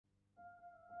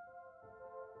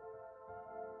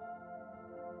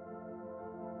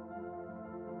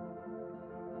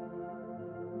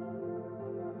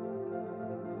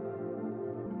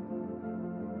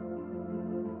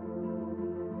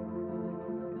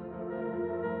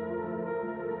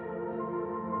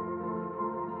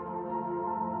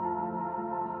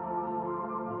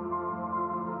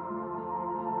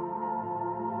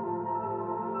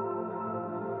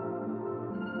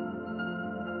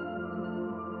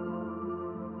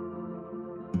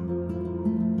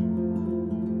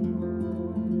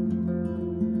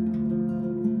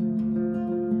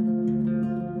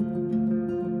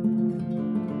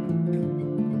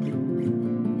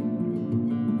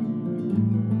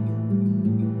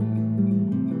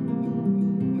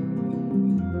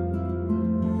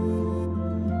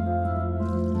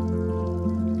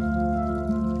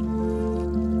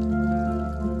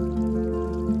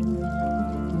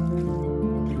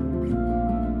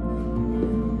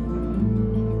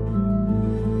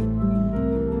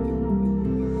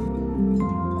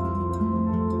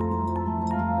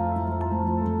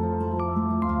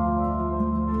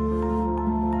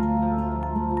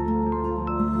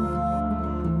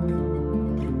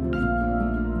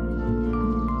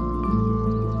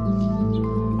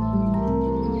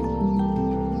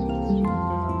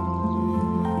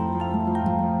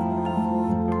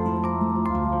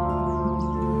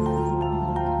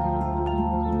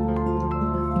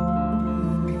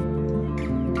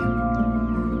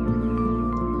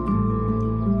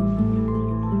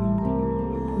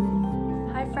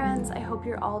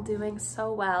You're all doing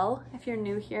so well. If you're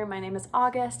new here, my name is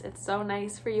August. It's so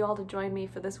nice for you all to join me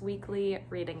for this weekly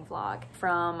reading vlog.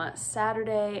 From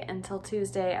Saturday until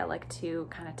Tuesday, I like to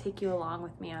kind of take you along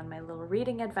with me on my little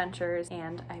reading adventures,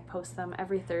 and I post them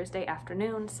every Thursday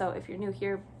afternoon. So if you're new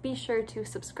here, be sure to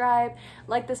subscribe,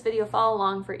 like this video, follow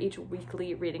along for each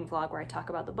weekly reading vlog where I talk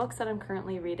about the books that I'm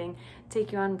currently reading,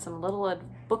 take you on some little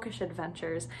bookish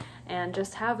adventures, and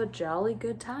just have a jolly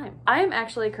good time. I am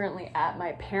actually currently at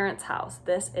my parents' house.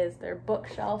 This is their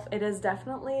bookshelf. It is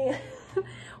definitely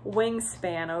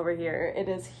wingspan over here. It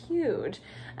is huge,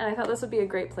 and I thought this would be a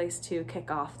great place to kick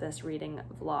off this reading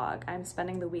vlog. I'm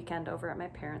spending the weekend over at my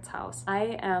parents' house.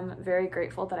 I am very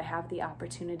grateful that I have the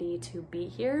opportunity to be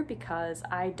here because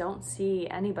I don't see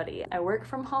anybody. I work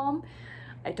from home.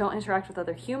 I don't interact with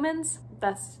other humans.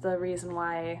 That's the reason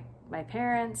why my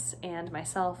parents and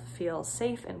myself feel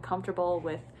safe and comfortable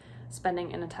with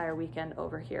spending an entire weekend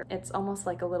over here. It's almost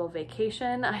like a little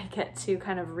vacation. I get to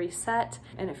kind of reset,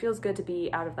 and it feels good to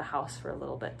be out of the house for a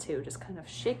little bit too, just kind of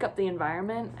shake up the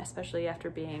environment, especially after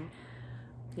being,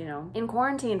 you know, in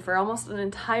quarantine for almost an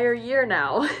entire year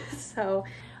now. So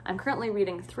I'm currently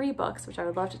reading 3 books, which I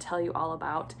would love to tell you all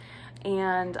about.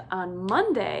 And on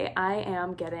Monday, I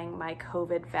am getting my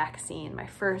COVID vaccine, my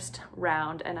first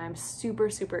round, and I'm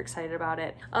super, super excited about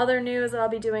it. Other news that I'll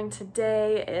be doing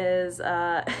today is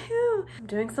I'm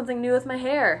doing something new with my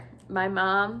hair. My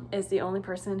mom is the only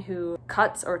person who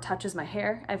cuts or touches my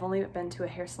hair. I've only been to a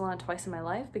hair salon twice in my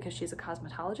life because she's a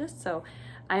cosmetologist, so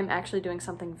I'm actually doing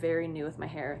something very new with my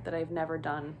hair that I've never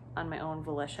done on my own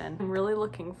volition. I'm really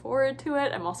looking forward to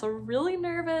it. I'm also really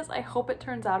nervous. I hope it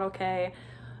turns out okay.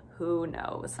 Who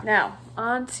knows? Now,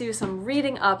 on to some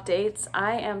reading updates.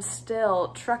 I am still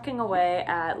trucking away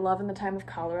at Love in the Time of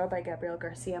Cholera by Gabriel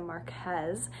Garcia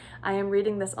Marquez. I am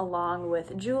reading this along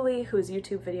with Julie, whose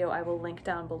YouTube video I will link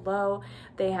down below.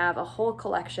 They have a whole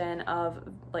collection of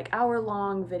like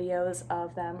hour-long videos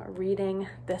of them reading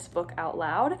this book out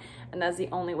loud, and that's the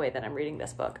only way that I'm reading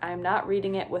this book. I'm not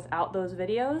reading it without those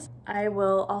videos. I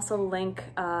will also link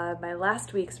my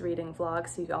last week's reading vlog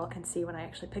so you all can see when I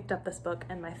actually picked up this book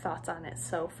and my thoughts on it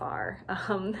so far.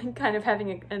 Kind of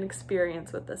having an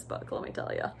experience with this book, let me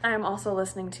tell you. I am also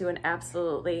listening to an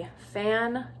absolutely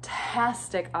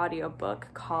fantastic audiobook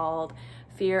called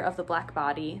Fear of the Black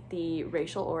Body, The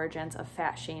Racial Origins of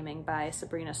Fat Shaming by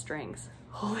Sabrina Strings.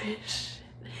 Holy shit.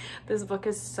 This book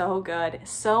is so good,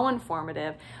 so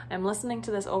informative. I'm listening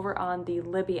to this over on the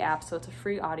Libby app, so it's a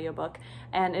free audiobook,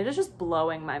 and it is just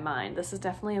blowing my mind. This is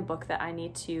definitely a book that I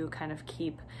need to kind of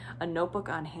keep a notebook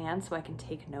on hand so I can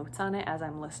take notes on it as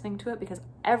I'm listening to it, because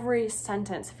every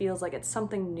sentence feels like it's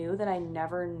something new that I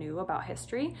never knew about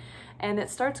history. And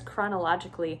it starts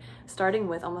chronologically, starting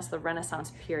with almost the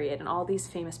Renaissance period and all these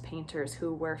famous painters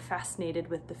who were fascinated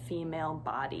with the female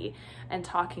body and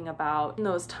talking about in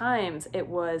those times it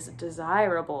was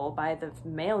desirable by the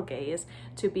male gaze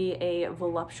to be a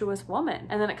voluptuous woman.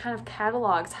 And then it kind of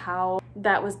catalogs how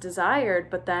that was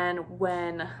desired, but then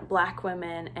when Black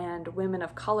women and women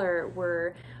of color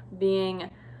were being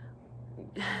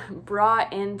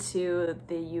brought into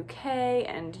the UK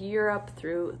and Europe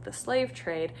through the slave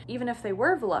trade, even if they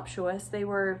were voluptuous, they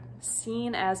were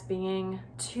seen as being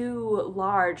too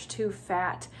large, too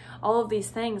fat, all of these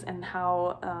things, and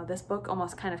how this book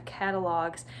almost kind of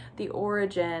catalogs the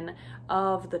origin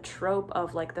of the trope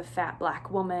of like the fat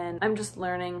Black woman. I'm just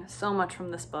learning so much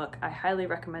from this book. I highly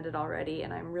recommend it already,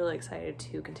 and I'm really excited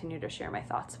to continue to share my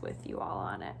thoughts with you all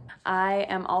on it. I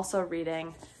am also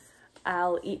reading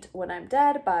I'll Eat When I'm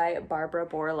Dead by Barbara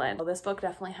Borland. Well, this book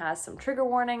definitely has some trigger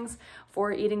warnings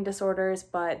for eating disorders,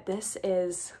 but this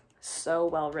is so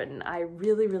well written. I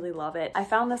really, really love it. I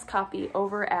found this copy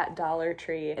over at Dollar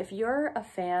Tree. If you're a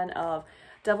fan of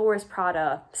Devil Wears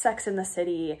Prada, Sex in the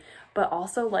City, but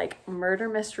also like murder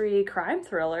mystery crime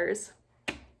thrillers,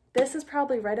 this is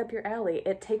probably right up your alley.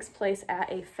 It takes place at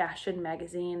a fashion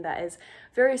magazine that is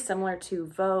very similar to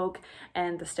Vogue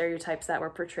and the stereotypes that were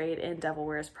portrayed in Devil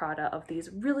Wears Prada of these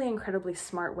really incredibly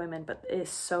smart women, but it is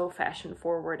so fashion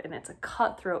forward and it's a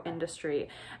cutthroat industry.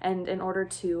 And in order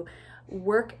to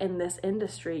work in this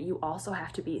industry, you also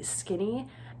have to be skinny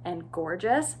and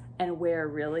gorgeous and wear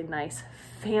really nice,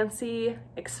 fancy,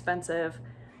 expensive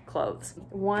clothes.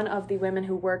 One of the women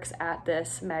who works at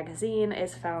this magazine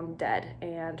is found dead,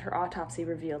 and her autopsy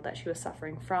revealed that she was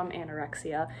suffering from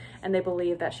anorexia, and they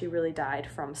believe that she really died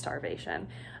from starvation.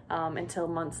 Until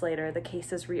months later, the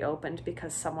case is reopened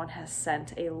because someone has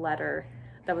sent a letter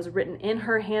that was written in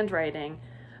her handwriting,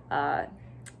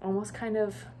 almost kind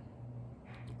of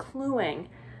cluing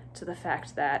to the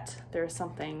fact that there's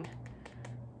something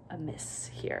amiss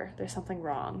here. There's something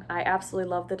wrong. I absolutely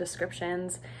love the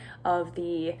descriptions of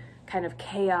the kind of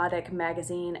chaotic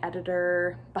magazine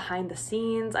editor behind the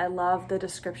scenes. I love the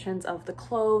descriptions of the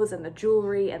clothes and the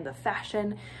jewelry and the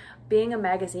fashion. Being a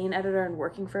magazine editor and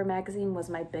working for a magazine was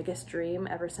my biggest dream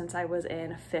ever since I was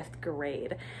in 5th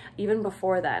grade. Even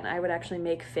before then, I would actually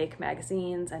make fake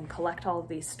magazines and collect all of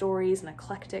these stories and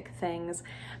eclectic things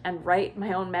and write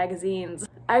my own magazines.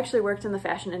 I actually worked in the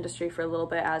fashion industry for a little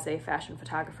bit as a fashion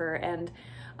photographer, and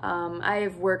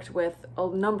I've worked with a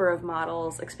number of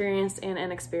models, experienced and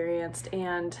inexperienced,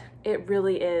 and it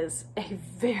really is a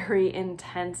very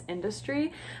intense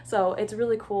industry. So it's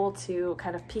really cool to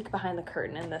kind of peek behind the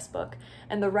curtain in this book.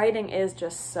 And the writing is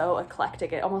just so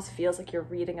eclectic. It almost feels like you're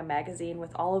reading a magazine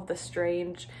with all of the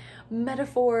strange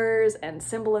metaphors and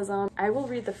symbolism. I will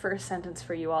read the first sentence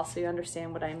for you all so you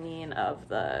understand what I mean of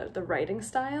the writing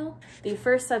style. The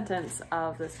first sentence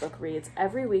of this book reads,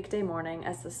 "Every weekday morning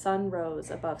as the sun rose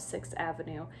above 6th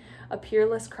Avenue, a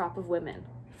peerless crop of women,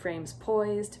 frames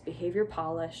poised, behavior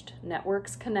polished,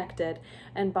 networks connected,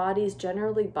 and bodies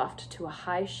generally buffed to a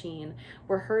high sheen,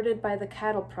 were herded by the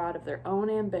cattle prod of their own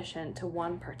ambition to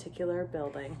one particular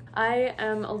building." I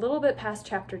am a little bit past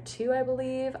chapter 2, I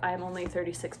believe. I'm only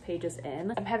 36 pages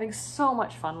in. I'm having so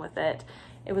much fun with it.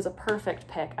 It was a perfect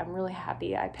pick. I'm really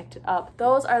happy I picked it up.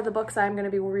 Those are the books I'm going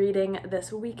to be reading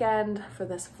this weekend for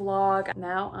this vlog.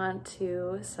 Now on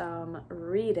to some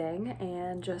reading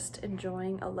and just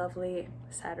enjoying a lovely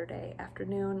Saturday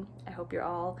afternoon. I hope you're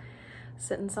all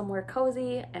sitting somewhere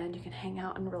cozy and you can hang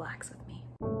out and relax with me.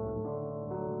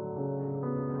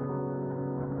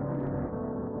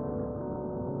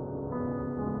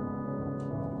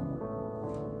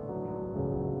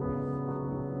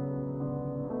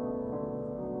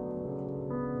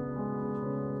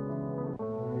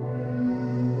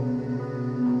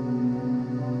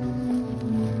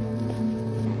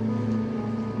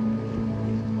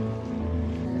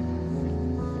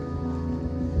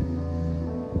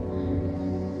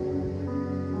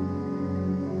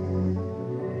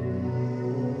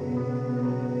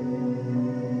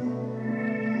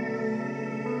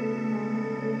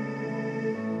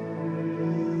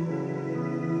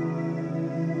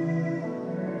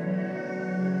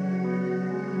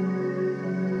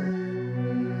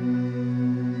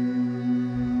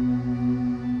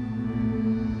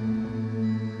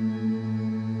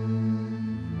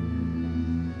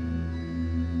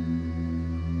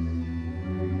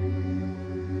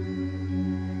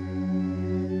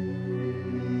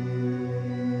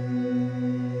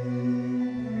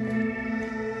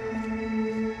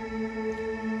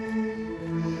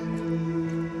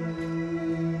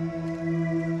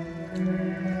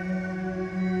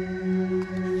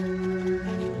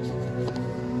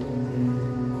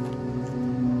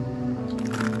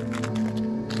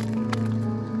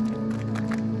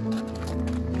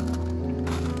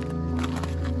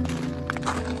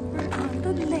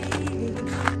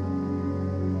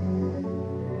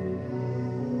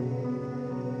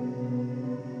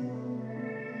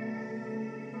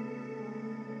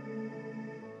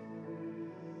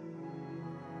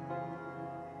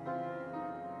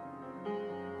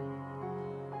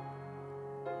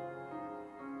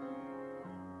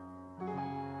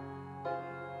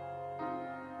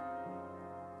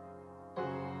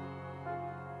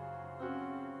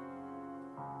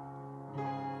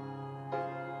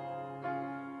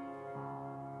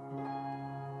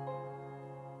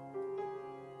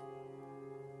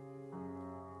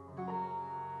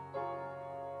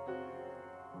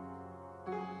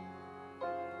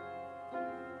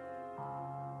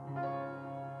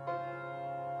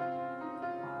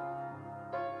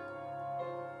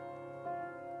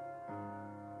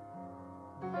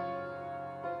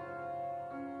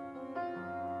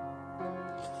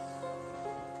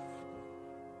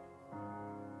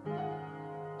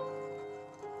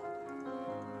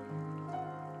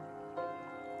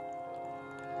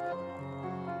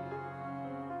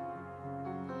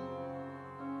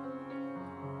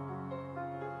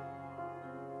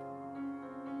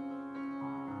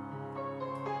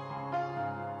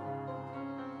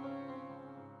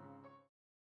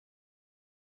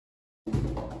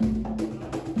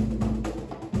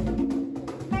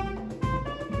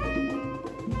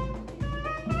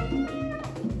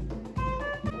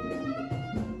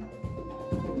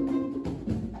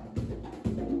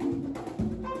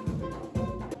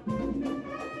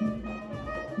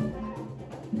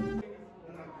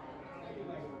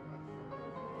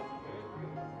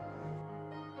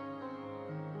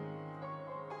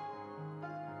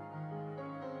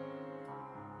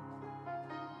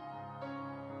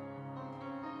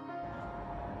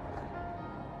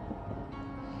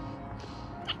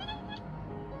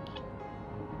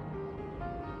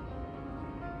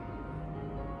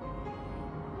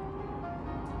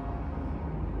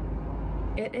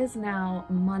 it is now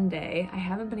Monday. I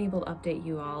haven't been able to update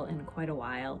you all in quite a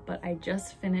while, but I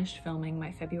just finished filming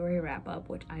my February wrap-up,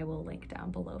 which I will link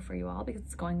down below for you all because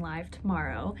it's going live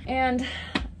tomorrow. And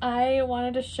I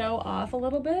wanted to show off a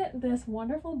little bit this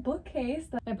wonderful bookcase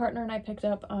that my partner and I picked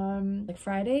up like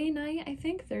Friday night, I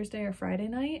think, Thursday or Friday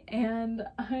night, and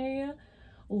I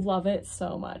love it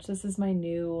so much. This is my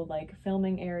new like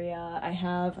filming area. I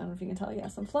don't know if you can tell, yeah,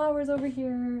 some flowers over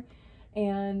here.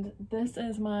 And this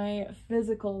is my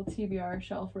physical TBR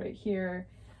shelf right here,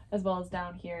 as well as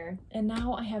down here. And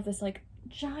now I have this like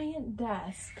giant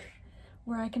desk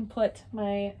where I can put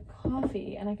my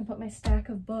coffee and I can put my stack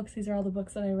of books. These are all the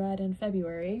books that I read in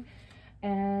February,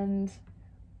 and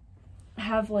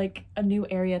have like a new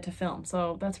area to film.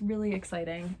 So that's really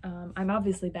exciting. I'm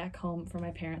obviously back home from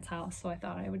my parents' house, so I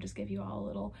thought I would just give you all a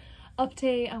little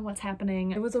update on what's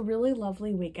happening. It was a really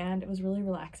lovely weekend. It was really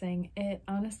relaxing. It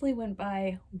honestly went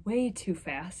by way too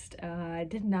fast. I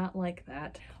did not like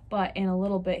that. But in a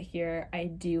little bit here, I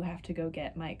do have to go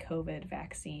get my COVID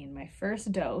vaccine, my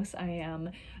first dose. I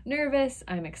am nervous.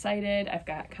 I'm excited. I've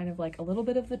got kind of like a little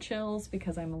bit of the chills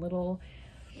because I'm a little,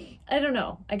 I don't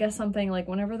know, I guess something like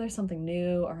whenever there's something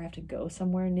new or I have to go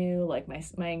somewhere new, like my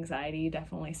anxiety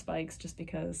definitely spikes just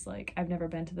because like I've never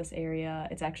been to this area.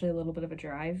 It's actually a little bit of a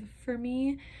drive for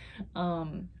me.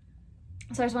 So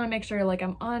I just want to make sure like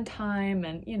I'm on time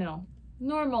and, you know,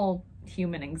 normal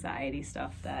human anxiety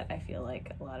stuff that I feel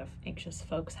like a lot of anxious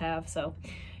folks have. So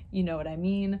you know what I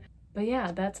mean. But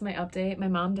yeah, that's my update. My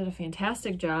mom did a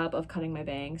fantastic job of cutting my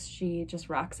bangs. She just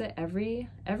rocks it every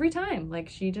time.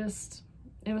 Like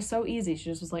it was so easy. She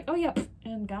just was like, oh yeah,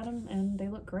 and got them and they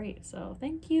look great. So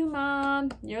thank you,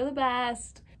 Mom. You're the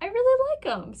best. I really like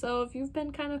them. So if you've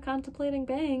been kind of contemplating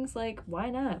bangs, like why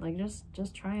not? Like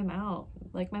just try them out.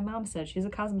 Like my mom said, she's a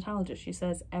cosmetologist. She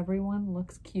says everyone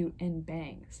looks cute in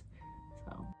bangs.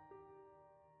 So.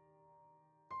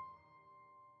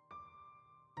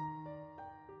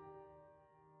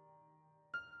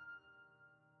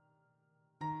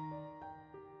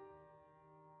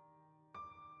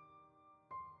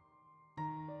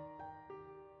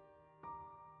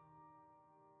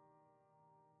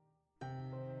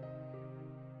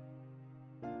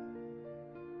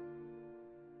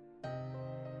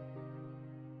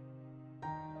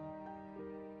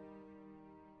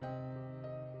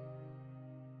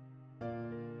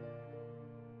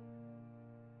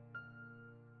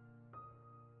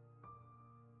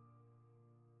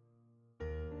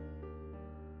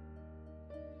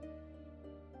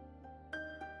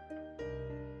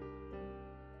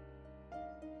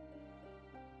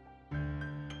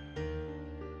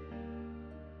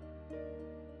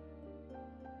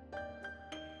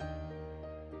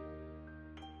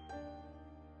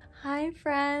 Hi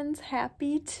friends,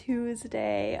 happy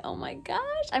Tuesday. Oh my gosh,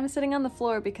 I'm sitting on the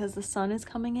floor because the sun is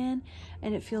coming in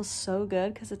and it feels so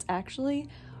good because it's actually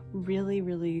really,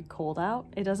 really cold out.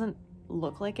 It doesn't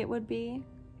look like it would be,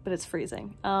 but it's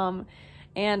freezing.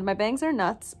 And my bangs are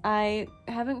nuts. I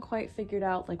haven't quite figured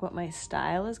out like what my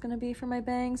style is gonna be for my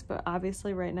bangs, but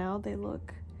obviously right now they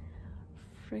look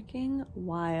freaking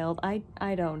wild.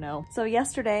 I don't know. So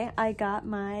yesterday I got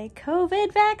my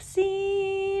COVID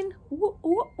vaccine. Ooh,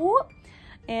 ooh, ooh.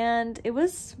 And it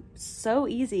was so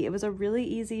easy. It was a really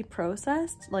easy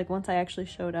process. Like once I actually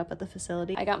showed up at the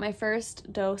facility, I got my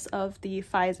first dose of the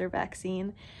Pfizer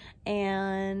vaccine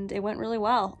and it went really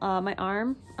well. My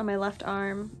arm, on my left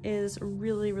arm, is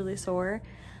really, really sore.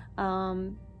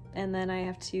 And then I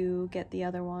have to get the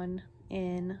other one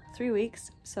in 3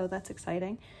 weeks. So that's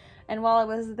exciting. And while I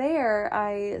was there,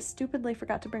 I stupidly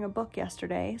forgot to bring a book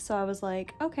yesterday. So I was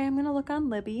like, okay, I'm gonna look on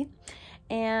Libby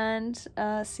and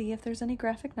see if there's any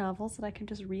graphic novels that I can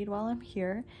just read while I'm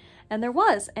here. And there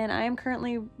was, and I am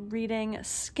currently reading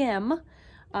Skim.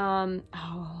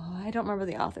 I don't remember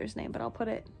the author's name, but I'll put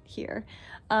it here.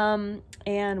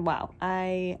 And wow,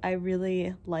 I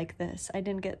really like this. I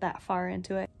didn't get that far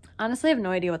into it. Honestly, I have no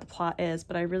idea what the plot is,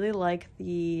 but I really like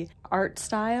the art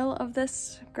style of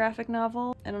this graphic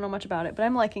novel. I don't know much about it, but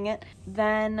I'm liking it.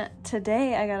 Then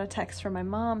today I got a text from my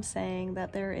mom saying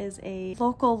that there is a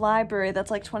local library that's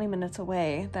like 20 minutes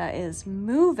away that is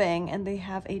moving and they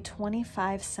have a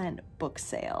 25-cent book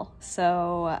sale.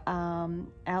 So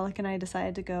Alec and I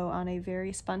decided to go on a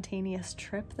very spontaneous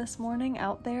trip this morning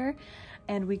out there,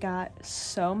 and we got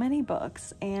so many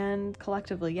books, and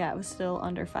collectively, yeah, it was still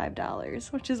under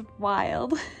 $5, which is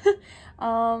wild.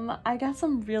 I got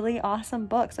some really awesome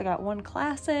books. I got one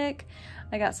classic,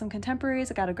 I got some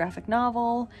contemporaries, I got a graphic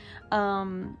novel,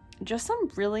 just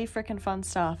some really freaking fun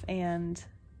stuff, and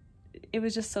it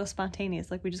was just so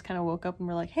spontaneous. Like we just kind of woke up and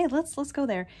we're like, hey, let's go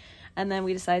there. And then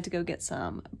we decided to go get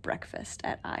some breakfast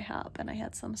at IHOP, and I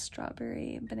had some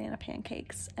strawberry banana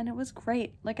pancakes, and it was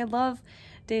great. Like I love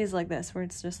days like this where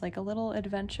it's just like a little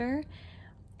adventure,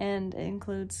 and it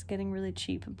includes getting really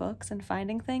cheap books and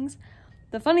finding things.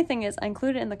 The funny thing is I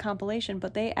included it in the compilation,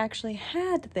 but they actually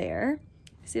had there,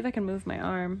 see if I can move my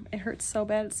arm. It hurts so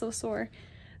bad, it's so sore.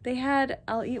 They had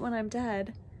I'll Eat When I'm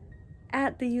Dead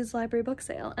at the used library book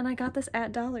sale, and I got this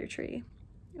at Dollar Tree.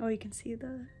 Oh, you can see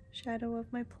the shadow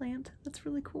of my plant. That's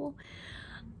really cool.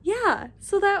 Yeah,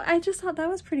 so that I just thought that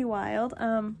was pretty wild,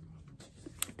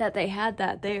 that they had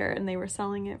that there and they were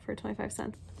selling it for 25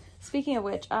 cents. Speaking of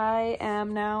which, I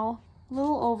am now a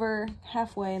little over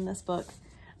halfway in this book,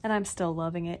 and I'm still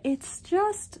loving it. It's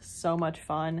just so much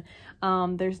fun.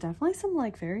 There's definitely some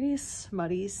like very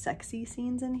smutty, sexy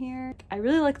scenes in here. I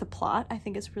really like the plot. I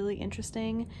think it's really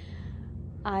interesting.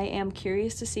 I am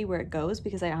curious to see where it goes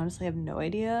because I honestly have no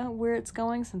idea where it's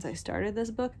going since I started this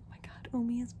book. Oh my god,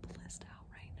 Umi is blissed out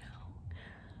right now. Look at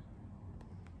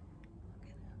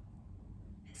him.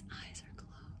 His eyes are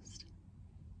closed.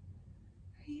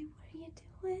 What are you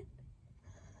doing?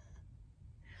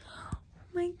 Oh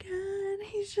my god,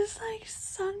 he's just like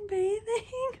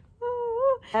sunbathing.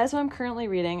 Ooh. That's what I'm currently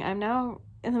reading. I'm now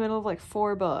in the middle of like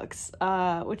 4 books,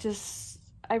 which is,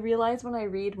 I realize when I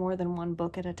read more than one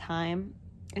book at a time,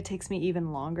 it takes me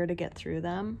even longer to get through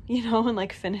them, you know, and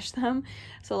like finish them.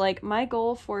 So like my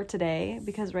goal for today,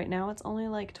 because right now it's only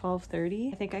like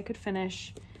 12:30, I think I could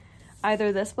finish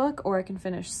either this book or I can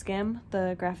finish Skim,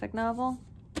 the graphic novel.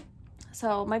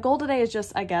 So my goal today is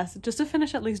just, I guess, just to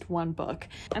finish at least one book.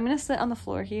 I'm gonna sit on the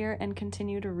floor here and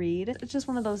continue to read. It's just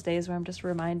one of those days where I'm just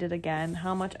reminded again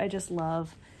how much I just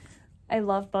love. I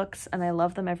love books and I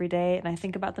love them every day, and I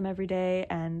think about them every day,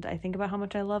 and I think about how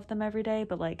much I love them every day,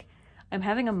 but like I'm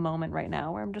having a moment right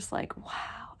now where I'm just like,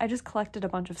 wow, I just collected a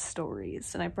bunch of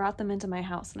stories and I brought them into my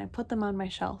house and I put them on my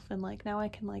shelf, and like now I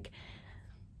can like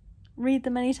read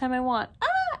them anytime I want.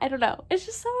 I don't know. It's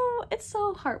just it's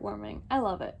so heartwarming. I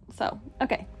love it. So,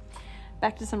 okay,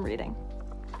 back to some reading.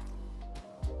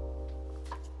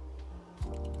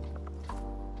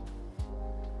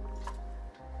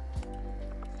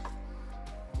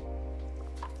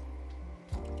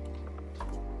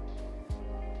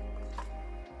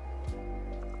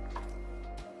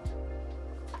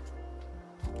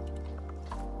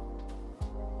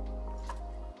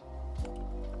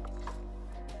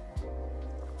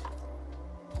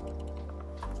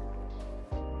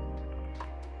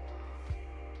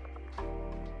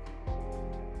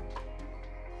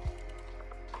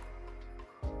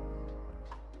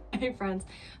 Hey friends,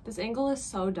 this angle is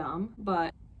so dumb,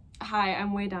 but hi,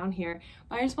 I'm way down here.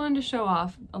 I just wanted to show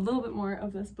off a little bit more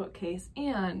of this bookcase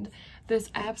and this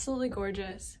absolutely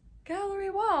gorgeous gallery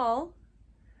wall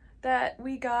that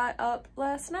we got up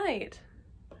last night.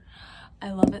 I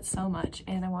love it so much,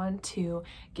 and I wanted to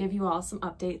give you all some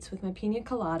updates with my pina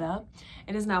colada.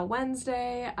 It is now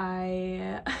Wednesday.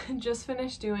 I just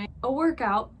finished doing a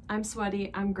workout. I'm sweaty,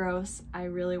 I'm gross, I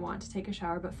really want to take a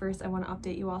shower, but first I want to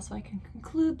update you all so I can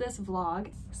conclude this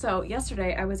vlog. So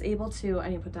yesterday I was able to, I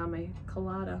need to put down my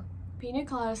colada. Pina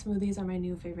colada smoothies are my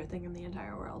new favorite thing in the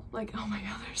entire world. Like, oh my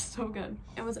god, they're so good.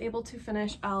 I was able to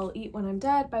finish I'll Eat When I'm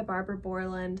Dead by Barbara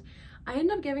Borland. I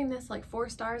ended up giving this like 4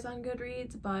 stars on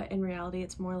Goodreads, but in reality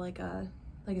it's more like a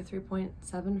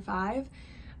 3.75.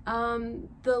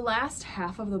 The last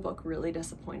half of the book really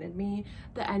disappointed me.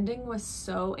 The ending was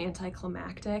so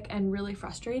anticlimactic and really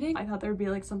frustrating. I thought there would be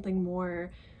like something more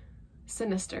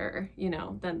sinister, you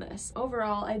know, than this.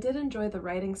 Overall, I did enjoy the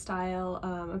writing style.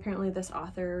 Apparently this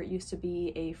author used to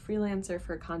be a freelancer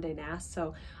for Condé Nast,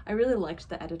 so I really liked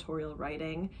the editorial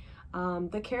writing.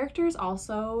 The characters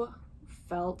also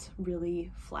felt really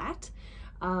flat.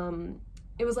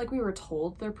 It was like we were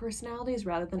told their personalities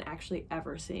rather than actually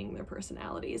ever seeing their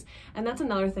personalities. And that's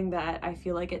another thing that I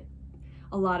feel like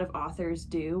a lot of authors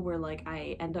do, where like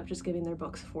I end up just giving their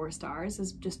books 4 stars,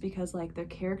 is just because like their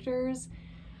characters,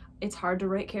 it's hard to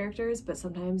write characters, but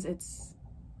sometimes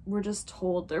we're just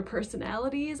told their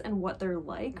personalities and what they're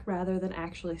like rather than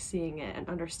actually seeing it and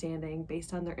understanding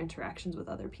based on their interactions with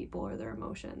other people or their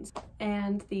emotions.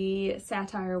 And the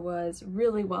satire was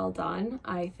really well done.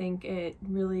 I think it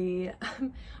really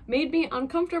made me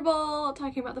uncomfortable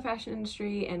talking about the fashion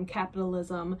industry and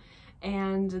capitalism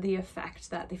and the effect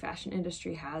that the fashion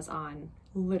industry has on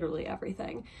literally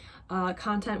everything.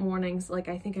 Content warnings, like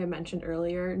I think I mentioned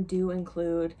earlier, do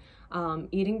include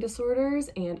eating disorders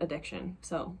and addiction.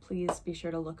 So please be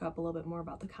sure to look up a little bit more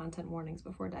about the content warnings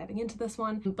before diving into this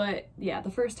one. But yeah,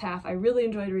 the first half, I really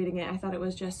enjoyed reading it. I thought it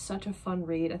was just such a fun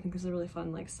read. I think this is a really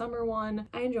fun like summer one.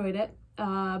 I enjoyed it.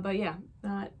 But yeah,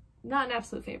 not an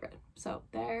absolute favorite. So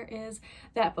there is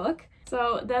that book.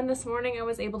 So then this morning I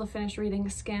was able to finish reading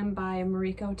Skim by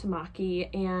Mariko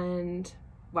Tamaki, and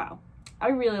wow, I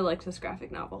really liked this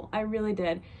graphic novel. I really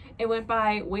did. It went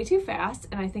by way too fast,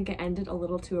 and I think it ended a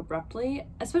little too abruptly,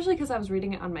 especially because I was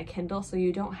reading it on my Kindle, so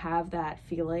you don't have that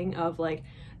feeling of like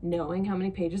knowing how many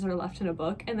pages are left in a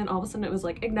book, and then all of a sudden it was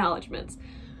like acknowledgements.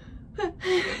 I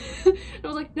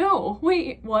was like, no,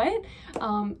 wait, what?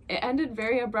 It ended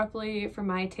very abruptly for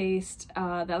my taste.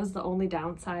 That was the only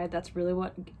downside. That's really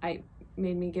what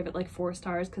made me give it like 4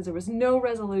 stars, because there was no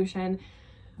resolution.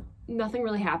 Nothing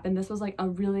really happened. This was like a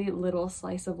really little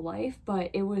slice of life, but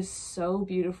it was so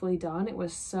beautifully done. It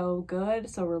was so good,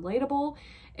 so relatable.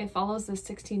 It follows this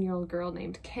 16-year-old girl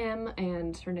named Kim,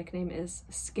 and her nickname is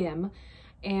Skim.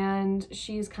 And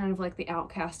she's kind of like the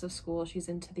outcast of school. She's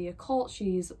into the occult.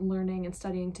 She's learning and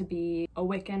studying to be a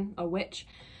Wiccan, a witch.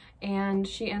 And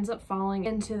she ends up falling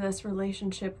into this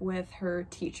relationship with her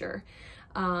teacher.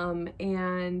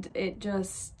 And it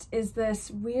just is this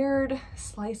weird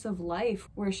slice of life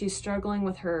where she's struggling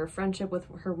with her friendship with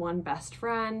her one best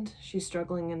friend. She's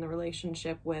struggling in the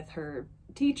relationship with her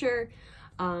teacher.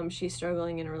 She's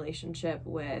struggling in a relationship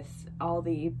with all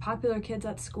the popular kids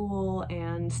at school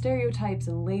and stereotypes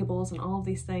and labels and all of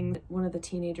these things. One of the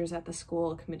teenagers at the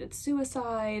school committed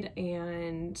suicide,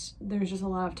 and there's just a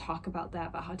lot of talk about that,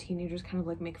 about how teenagers kind of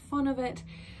like make fun of it,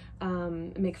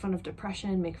 make fun of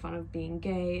depression, make fun of being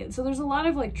gay. So there's a lot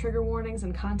of like trigger warnings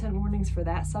and content warnings for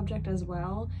that subject as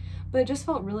well, but it just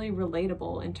felt really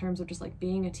relatable in terms of just like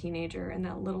being a teenager and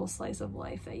that little slice of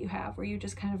life that you have where you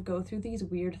just kind of go through these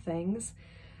weird things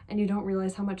and you don't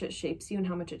realize how much it shapes you and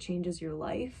how much it changes your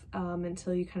life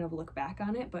until you kind of look back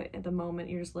on it. But at the moment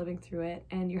you're just living through it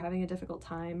and you're having a difficult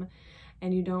time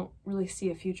and you don't really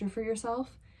see a future for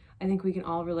yourself. I think we can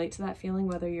all relate to that feeling,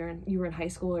 whether you were in high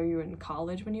school or you were in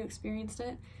college when you experienced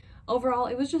it. Overall,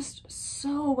 it was just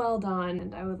so well done,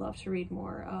 and I would love to read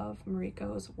more of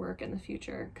Mariko's work in the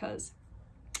future because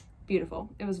beautiful.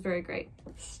 It was very great.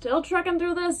 Still trucking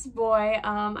through this, boy.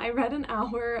 I read an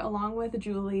hour along with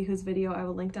Julie, whose video I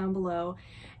will link down below,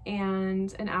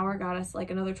 and an hour got us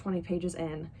like another 20 pages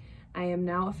in. I am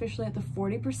now officially at the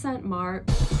 40% mark.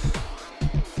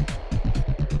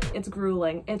 It's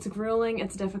grueling. It's grueling.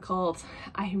 It's difficult.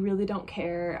 I really don't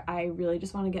care. I really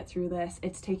just want to get through this.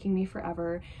 It's taking me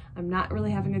forever. I'm not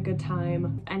really having a good time.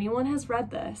 If anyone has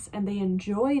read this and they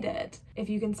enjoyed it, if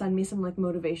you can send me some like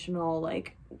motivational,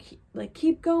 like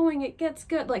keep going, it gets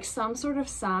good, like some sort of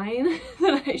sign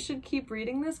that I should keep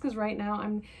reading this, because right now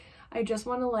I just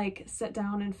want to like sit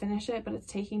down and finish it, but it's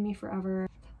taking me forever.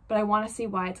 But I want to see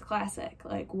why it's a classic.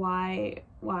 Like why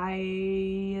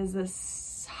is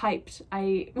this hyped?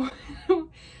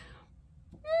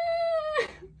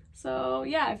 So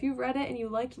yeah, if you've read it and you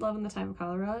liked Love in the Time of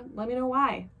Cholera, let me know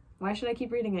why. Why should I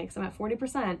keep reading it? Because I'm at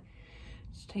 40%.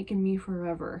 It's taken me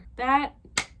forever. That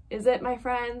is it, my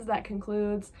friends. That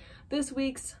concludes this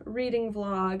week's reading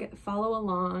vlog. Follow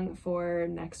along for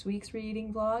next week's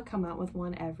reading vlog. Come out with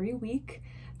one every week.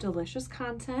 Delicious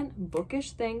content,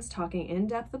 bookish things, talking in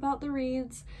depth about the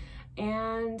reads.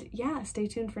 And yeah, stay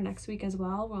tuned for next week as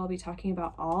well, where I'll be talking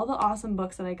about all the awesome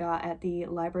books that I got at the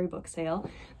library book sale.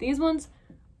 These ones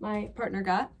my partner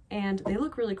got, and they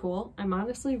look really cool. I'm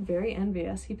honestly very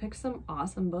envious. He picked some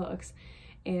awesome books.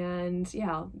 And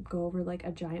yeah, I'll go over like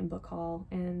a giant book haul,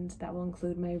 and that will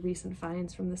include my recent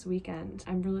finds from this weekend.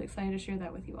 I'm really excited to share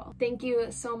that with you all. Thank you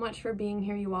so much for being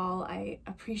here, you all. I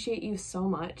appreciate you so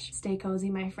much. Stay cozy,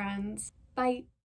 my friends. Bye.